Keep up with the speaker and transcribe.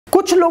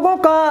कुछ लोगों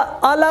का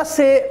आला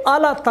से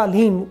आला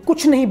तालीम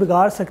कुछ नहीं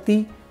बिगाड़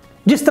सकती,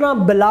 जिस तरह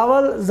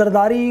बिलावल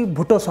जरदारी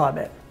भुट्टो साहब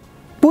है।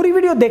 पूरी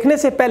वीडियो देखने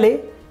से पहले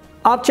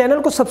आप चैनल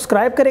को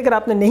सब्सक्राइब करें अगर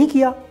आपने नहीं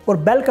किया, और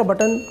बेल का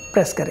बटन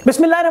प्रेस करें।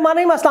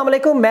 बिस्मिल्लाहिर्रहमानिर्रहीम, अस्सलाम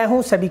वालेकुम, मैं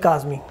हूं सबी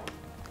काज़मी।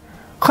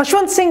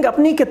 खशवंत सिंह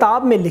अपनी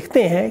किताब में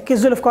लिखते हैं कि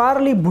जुल्फ़िकार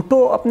अली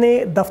भुट्टो अपने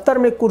दफ्तर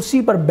में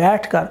कुर्सी पर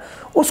बैठकर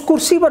उस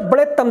कुर्सी पर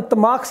बड़े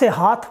तमतमाक से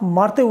हाथ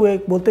मारते हुए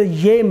बोलते,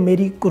 ये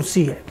मेरी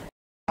कुर्सी है।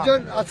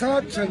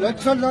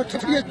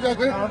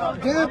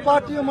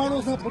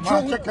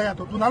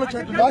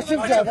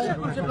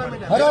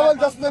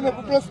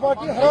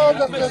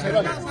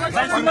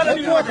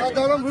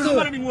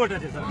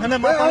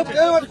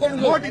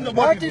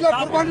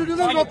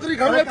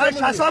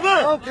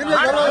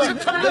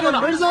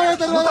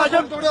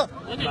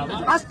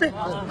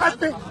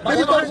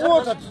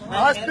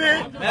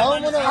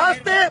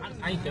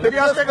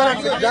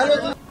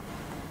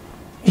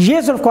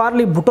 ये जुल्फ़िकार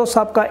अली भुट्टो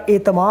साहब का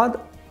एतमाद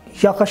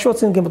या खशवंत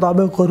सिंह के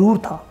मुताबिक गरूर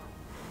था।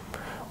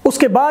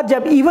 उसके बाद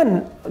जब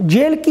इवन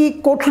जेल की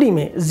कोठरी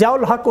में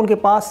ज़ियाउल हक उनके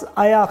पास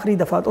आया आखिरी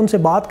दफ़ा, तो उनसे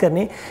बात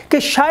करने कि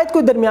शायद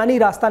कोई दरमियानी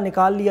रास्ता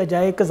निकाल लिया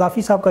जाए,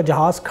 कज़ाफ़ी साहब का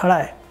जहाज़ खड़ा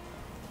है।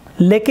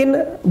 लेकिन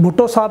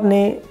भुट्टो साहब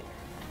ने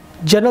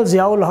जनरल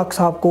ज़ियाउल हक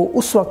साहब को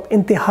उस वक्त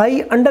इंतहाई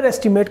अंडर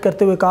एस्टिमेट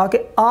करते हुए कहा कि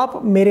आप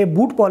मेरे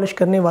बूट पॉलिश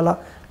करने वाला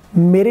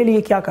मेरे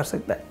लिए क्या कर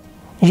सकता है।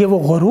 ये वो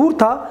गरूर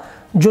था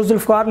जो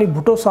जुल्फ़िकार अली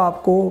भुट्टो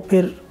साहब को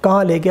फिर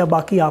कहाँ ले गया,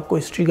 बाकी आपको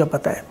हिस्ट्री का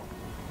पता है।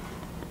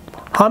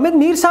 हामिद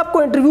मीर साहब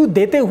को इंटरव्यू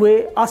देते हुए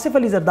आसिफ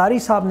अली जरदारी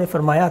साहब ने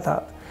फरमाया था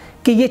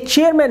कि ये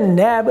चेयरमैन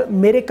नैब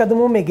मेरे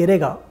कदमों में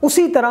गिरेगा,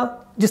 उसी तरह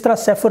जिस तरह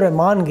सैफुर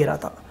रहमान गिरा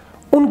था।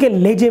 उनके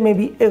लहजे में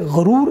भी एक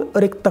गरूर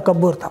और एक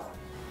तकब्बुर था।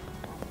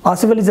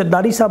 आसिफ अली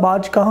जरदारी साहब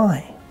आज कहाँ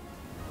हैं?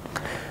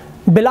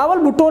 बिलावल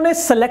भुट्टो ने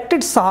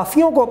सेलेक्टेड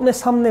सहाफ़ियों को अपने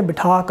सामने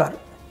बिठाकर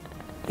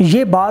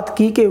ये बात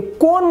की कि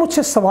कौन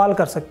मुझसे सवाल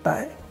कर सकता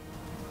है,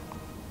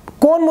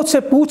 कौन मुझसे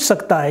पूछ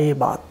सकता है ये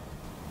बात,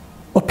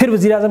 और फिर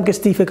वज़ीर-ए-आज़म के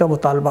इस्तीफ़े का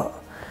मुतालबा।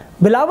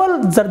 बिलावल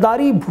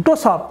जरदारी भुट्टो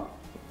साहब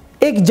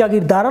एक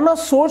जागीरदाराना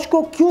सोच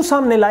को क्यों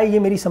सामने लाए, ये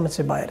मेरी समझ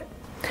से बाहर है।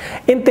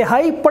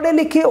 इंतहाई पढ़े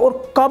लिखे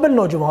और काबिल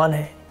नौजवान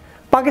हैं,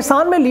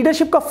 पाकिस्तान में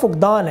लीडरशिप का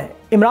फुकदान है।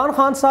 इमरान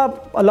खान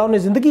साहब अल्लाह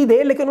उन्हें ज़िंदगी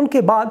दे, लेकिन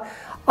उनके बाद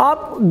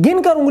आप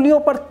गिन कर उंगलियों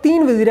पर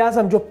 3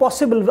 वज़ीर-ए-आज़म जो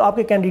पॉसिबल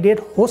आपके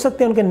कैंडिडेट हो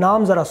सकते हैं, उनके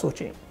नाम ज़रा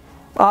सोचें,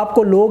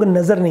 आपको लोग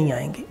नज़र नहीं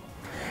आएंगे।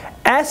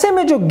 ऐसे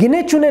में जो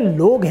गिने चुने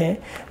लोग हैं,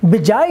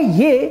 बजाय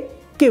ये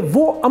कि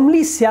वो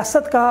अमली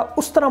सियासत का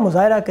उस तरह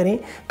मुजाहरा करें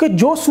कि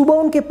जो सूबा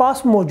उनके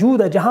पास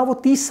मौजूद है, जहां वो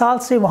 30 साल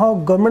से वहां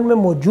गवर्नमेंट में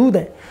मौजूद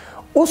है,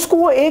 उसको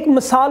वो एक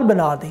मिसाल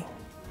बना दें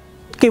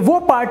कि वो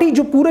पार्टी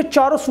जो पूरे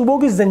चारों सूबों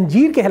की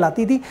जंजीर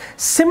कहलाती थी,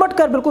 सिमट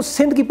कर बिल्कुल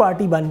सिंध की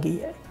पार्टी बन गई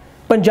है।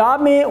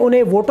 पंजाब में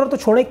उन्हें वोटर तो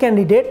छोड़े,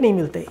 कैंडिडेट नहीं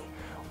मिलते।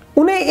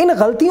 उन्हें इन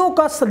गलतियों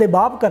का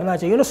सदेबाब करना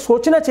चाहिए, उन्हें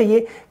सोचना चाहिए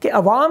कि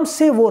अवाम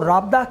से वो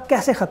राब्ता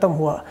कैसे ख़त्म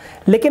हुआ।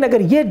 लेकिन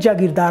अगर ये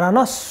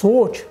जागीरदाराना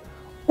सोच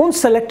उन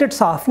सेलेक्टेड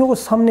सहाफ़ियों को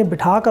सामने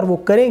बिठा कर वो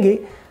करेंगे,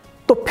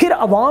 तो फिर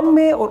अवाम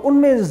में और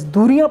उनमें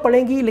दूरियां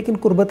पड़ेंगी, लेकिन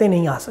कुर्बतें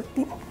नहीं आ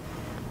सकती।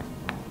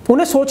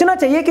 उन्हें सोचना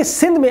चाहिए कि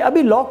सिंध में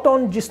अभी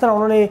लॉकडाउन, जिस तरह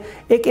उन्होंने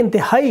एक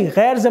इंतहाई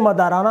गैर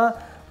ज़िम्मेदाराना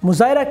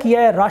मुजाहरा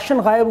किया है,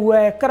 राशन गायब हुआ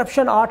है,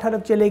 करप्शन 8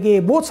 अरब चले गए,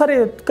 बहुत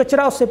सारे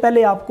कचरा, उससे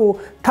पहले आपको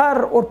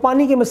थर और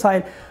पानी के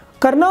मसाइल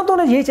करना, तो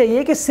उन्हें ये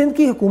चाहिए कि सिंध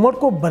की हुकूमत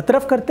को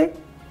बरतरफ करते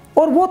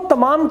और वो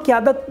तमाम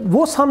क़यादत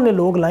वो सामने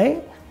लोग लाएं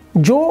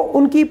जो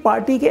उनकी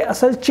पार्टी के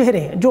असल चेहरे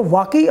हैं, जो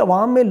वाकई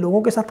अवाम में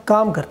लोगों के साथ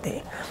काम करते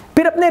हैं।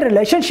 फिर अपने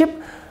रिलेशनशिप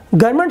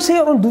गवर्नमेंट से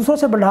और उन दूसरों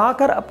से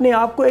बढ़ाकर अपने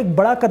आप को एक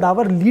बड़ा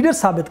कदावर लीडर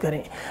साबित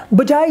करें,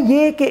 बजाय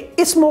ये कि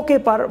इस मौके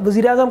पर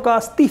वज़ीर-ए-आज़म का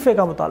इस्तीफ़े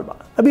का मुतालबा।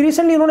 अभी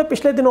रिसेंटली उन्होंने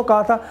पिछले दिनों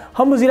कहा था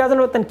हम वज़ीर-ए-आज़म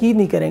पर तनकीद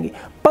नहीं करेंगे।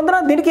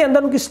 15 दिन के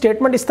अंदर उनकी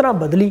स्टेटमेंट इस तरह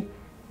बदली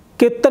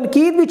कि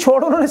तनकीद भी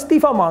छोड़ उन्होंने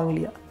इस्तीफ़ा मांग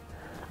लिया।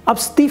 अब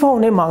इस्तीफ़ा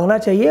उन्हें मांगना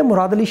चाहिए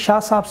मुराद अली शाह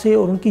साहब से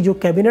और उनकी जो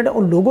कैबिनेट है,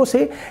 उन लोगों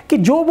से कि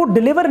जो वो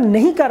डिलीवर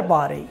नहीं कर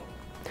पा रही।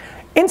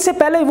 इनसे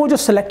पहले वो जो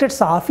सिलेक्टेड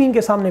सहाफ़ी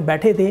इनके सामने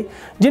बैठे थे,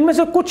 जिनमें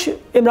से कुछ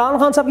इमरान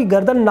खान साहब की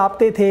गर्दन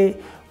नापते थे,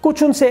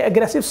 कुछ उनसे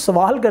एग्रेसिव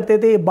सवाल करते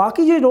थे,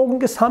 बाकी जो लोग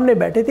उनके सामने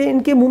बैठे थे,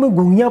 इनके मुंह में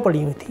गुंगियाँ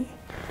पड़ी हुई थी,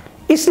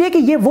 इसलिए कि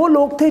ये वो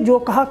लोग थे जो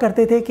कहा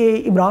करते थे कि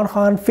इमरान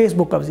खान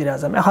फेसबुक का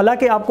वज़ीर-ए-आज़म है।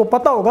 हालांकि आपको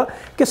पता होगा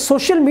कि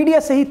सोशल मीडिया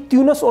से ही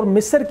ट्यूनिस और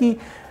मिस्र की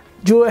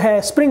जो है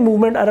स्प्रिंग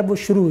मूवमेंट अरब वो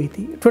शुरू हुई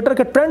थी, ट्विटर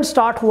का ट्रेंड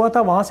स्टार्ट हुआ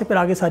था, वहाँ से फिर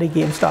आगे सारी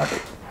गेम स्टार्ट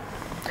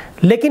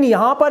हुई। लेकिन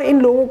यहाँ पर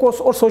इन लोगों को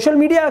और सोशल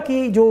मीडिया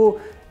की जो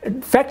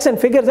फैक्ट्स एंड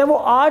फिगर्स हैं, वो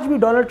आज भी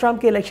डोनाल्ड ट्रंप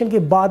के इलेक्शन के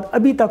बाद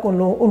अभी तक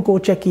उनको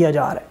चेक किया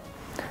जा रहा है।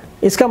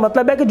 इसका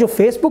मतलब है कि जो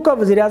फेसबुक का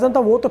वज़ीर-ए-आज़म था,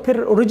 वो तो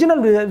फिर ओरिजिनल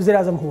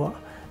वज़ीर-ए-आज़म हुआ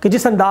कि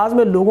जिस अंदाज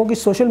में लोगों की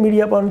सोशल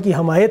मीडिया पर उनकी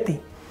हमायत थी।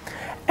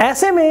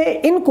 ऐसे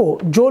में इनको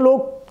जो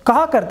लोग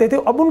कहा करते थे,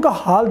 अब उनका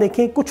हाल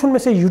देखें, कुछ उनमें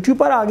से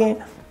यूट्यूबर आ गए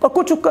और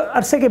कुछ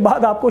अरसे के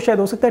बाद आपको शायद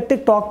हो सकता है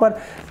टिकटॉक पर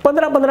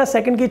 15-15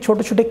 सेकंड के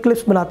छोटे छोटे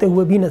क्लिप्स बनाते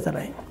हुए भी नजर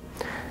आए।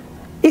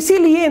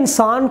 इसीलिए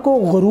इंसान को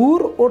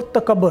गुरूर और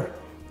तकब्बुर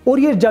और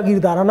ये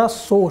जागीरदाराना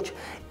सोच,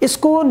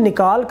 इसको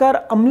निकाल कर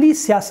अमली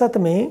सियासत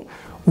में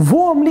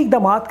वो अमली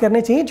इक़दाम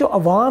करने चाहिए जो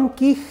अवाम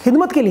की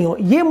खिदमत के लिए हो।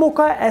 ये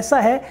मौका ऐसा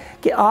है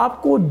कि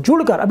आपको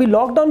जुड़कर, अभी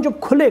लॉकडाउन जब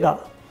खुलेगा,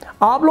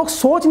 आप लोग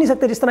सोच नहीं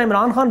सकते, जिस तरह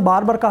इमरान खान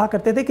बार बार कहा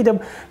करते थे कि जब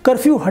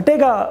कर्फ्यू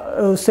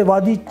हटेगा से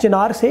वादी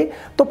चिनार से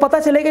तो पता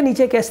चलेगा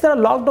नीचे कि इस तरह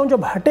लॉकडाउन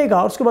जब हटेगा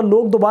और उसके बाद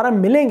लोग दोबारा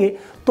मिलेंगे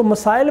तो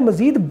मसाइल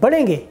मज़ीद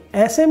बढ़ेंगे।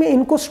 ऐसे में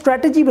इनको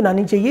स्ट्रैटेजी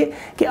बनानी चाहिए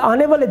कि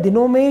आने वाले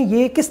दिनों में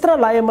ये किस तरह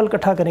लाएअमल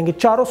इकट्ठा करेंगे।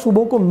 चारों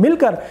सूबों को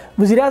मिलकर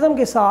वज़ीर-ए-आज़म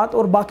के साथ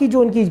और बाकी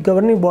जो उनकी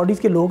गवर्निंग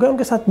बॉडीज़ के लोग हैं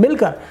उनके साथ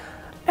मिलकर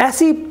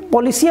ऐसी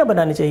पॉलिसियां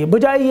बनानी चाहिए,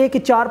 बजाय ये कि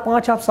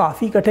 4-5 आप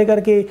साफ़ी इकट्ठे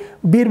करके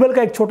बीरबल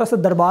का एक छोटा सा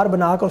दरबार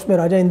बनाकर उसमें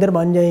राजा इंदर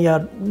बन जाएं।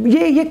 यार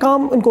ये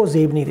काम इनको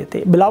जेब नहीं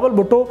देते। बिलावल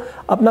भुट्टो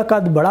अपना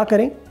कद बड़ा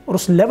करें और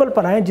उस लेवल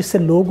पर आएँ जिससे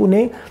लोग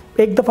उन्हें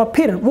एक दफ़ा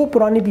फिर, वो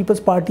पुरानी पीपल्स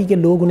पार्टी के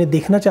लोग उन्हें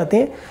देखना चाहते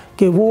हैं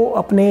कि वो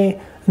अपने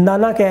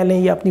नाना कह लें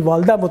या अपनी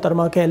वालदा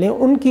मोहतरमा कह लें,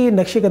 उनकी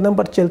नक्शे कदम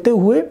पर चलते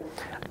हुए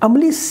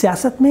अमली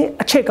सियासत में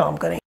अच्छे काम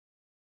करें।